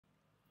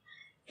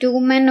2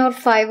 men or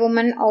 5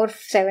 women or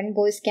 7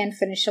 boys can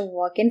finish a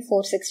work in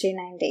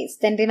 469 days.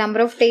 Then the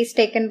number of days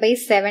taken by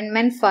 7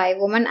 men, 5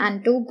 women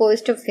and 2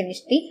 boys to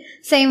finish the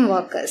same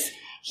workers.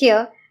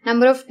 Here,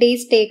 number of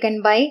days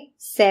taken by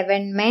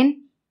 7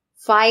 men,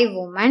 5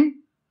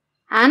 women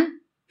and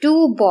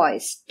 2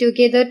 boys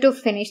together to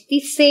finish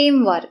the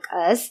same work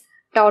as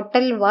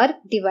total work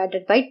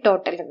divided by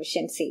total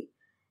efficiency.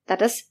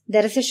 That is,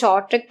 there is a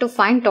short trick to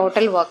find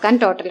total work and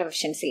total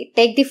efficiency.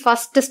 Take the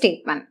first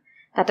statement.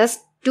 That is,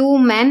 2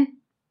 men,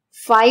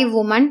 5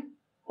 women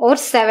or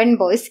 7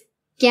 boys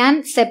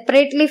can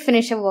separately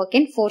finish a work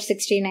in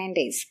 469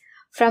 days.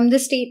 From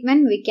this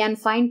statement, we can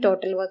find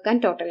total work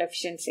and total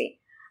efficiency.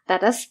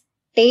 That is,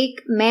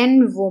 take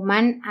men,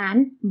 women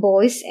and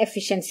boys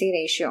efficiency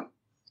ratio.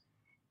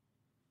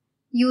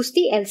 Use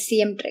the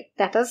LCM trick.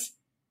 That is,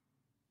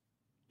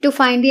 to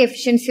find the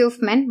efficiency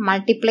of men,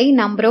 multiply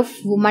number of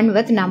women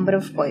with number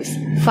of boys.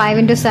 5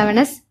 into 7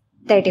 is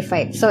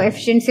 35. So,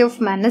 efficiency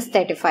of men is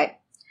 35.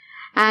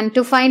 And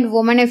to find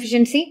woman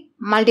efficiency,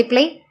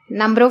 multiply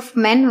number of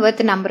men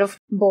with number of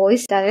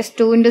boys. That is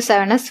 2 into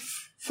 7 is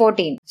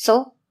 14.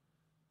 So,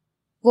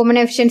 woman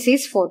efficiency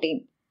is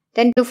 14.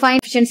 Then to find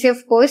efficiency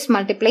of boys,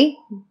 multiply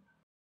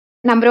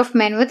number of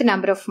men with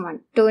number of women.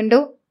 2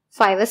 into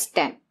 5 is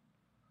 10.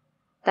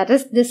 That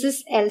is, this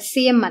is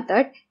LCM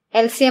method.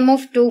 LCM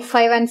of 2,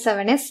 5 and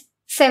 7 is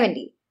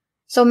 70.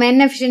 So,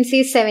 men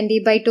efficiency is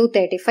 70 by 2,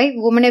 35.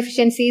 Woman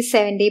efficiency is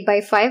 70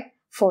 by 5,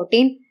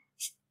 14.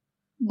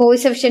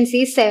 Boys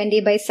efficiency is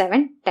 70 by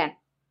 7, 10.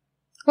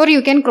 Or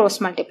you can cross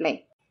multiply.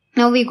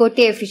 Now we go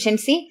to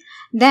efficiency.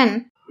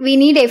 Then we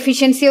need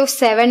efficiency of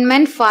 7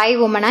 men, 5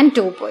 women and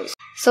 2 boys.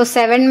 So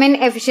 7 men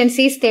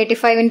efficiency is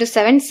 35 into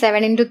 7,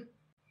 7 into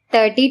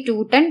 30,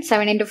 210,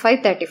 7 into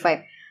 5,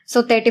 35.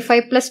 So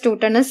 35 plus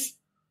 210 is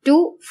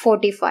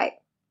 245.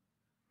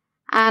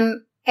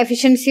 And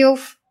efficiency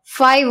of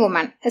 5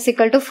 women is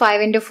equal to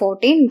 5 into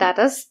 14, that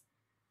is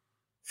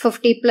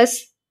 50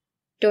 plus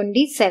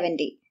 20,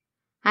 70.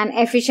 And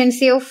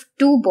efficiency of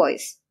 2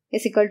 boys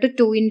is equal to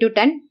 2 into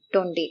 10,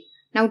 20.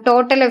 Now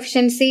total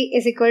efficiency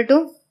is equal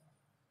to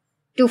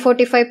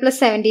 245 plus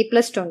 70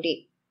 plus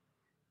 20.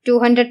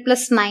 200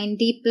 plus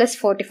 90 plus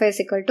 45 is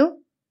equal to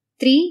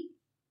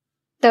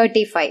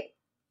 335.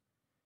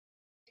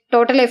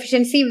 Total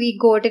efficiency we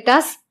got it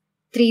as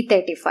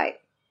 335.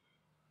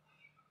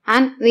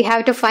 And we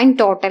have to find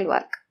total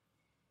work.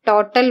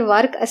 Total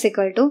work is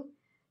equal to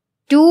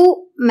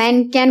 2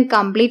 men can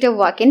complete a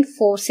work in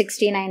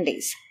 469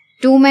 days.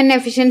 2 men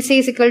efficiency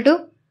is equal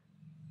to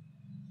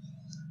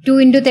 2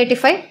 into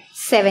 35,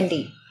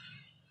 70.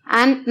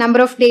 And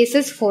number of days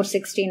is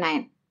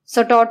 469.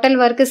 So total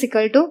work is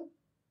equal to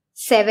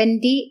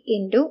 70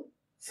 into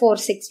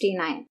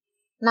 469.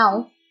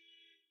 Now,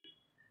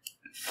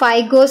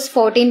 5 goes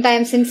 14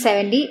 times in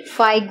 70,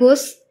 5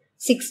 goes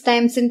 6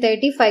 times in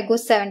 30, 5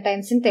 goes 7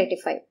 times in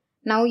 35.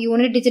 Now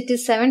unit digit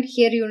is 7,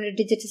 here unit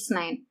digit is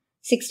 9.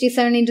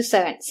 67 into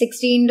 7,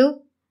 60 into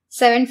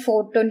 7,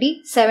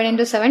 420, 7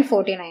 into 7,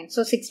 49.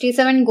 So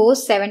 67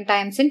 goes 7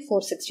 times in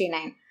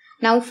 469.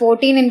 Now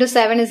 14 into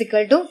 7 is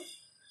equal to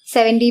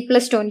 70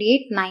 plus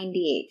 28,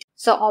 98.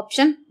 So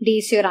option D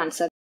is your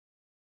answer.